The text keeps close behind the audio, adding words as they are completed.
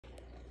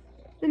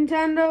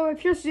Nintendo,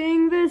 if you're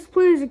seeing this,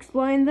 please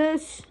explain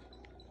this.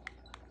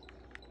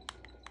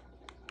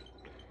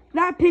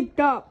 That picked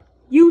up.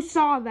 You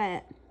saw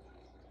that.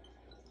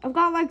 I've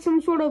got like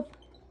some sort of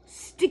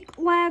stick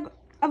lag.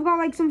 I've got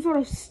like some sort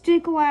of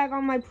stick lag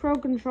on my Pro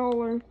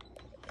Controller.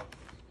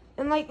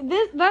 And like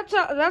this, that's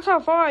how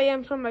far I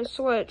am from my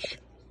Switch.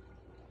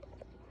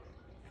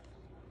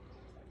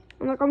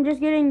 And like I'm just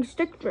getting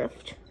stick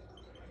drift.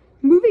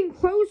 Moving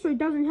closer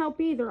doesn't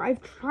help either.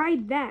 I've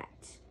tried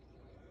that.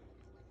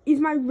 Is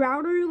my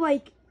router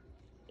like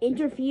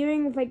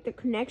interfering with like the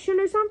connection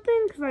or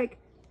something? Cause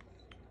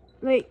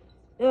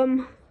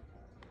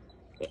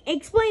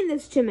explain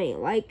this to me.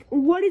 Like,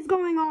 what is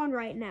going on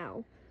right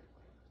now?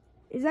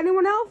 Is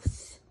anyone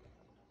else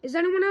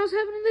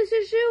having this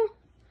issue?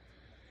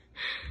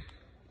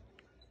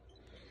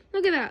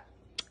 Look at that.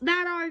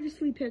 That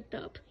obviously picked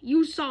up.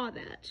 You saw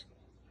that.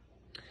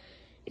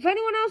 If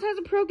anyone else has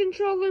a Pro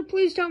Controller,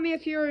 please tell me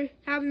if you're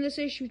having this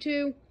issue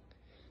too.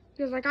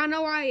 Because, like, I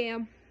know I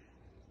am.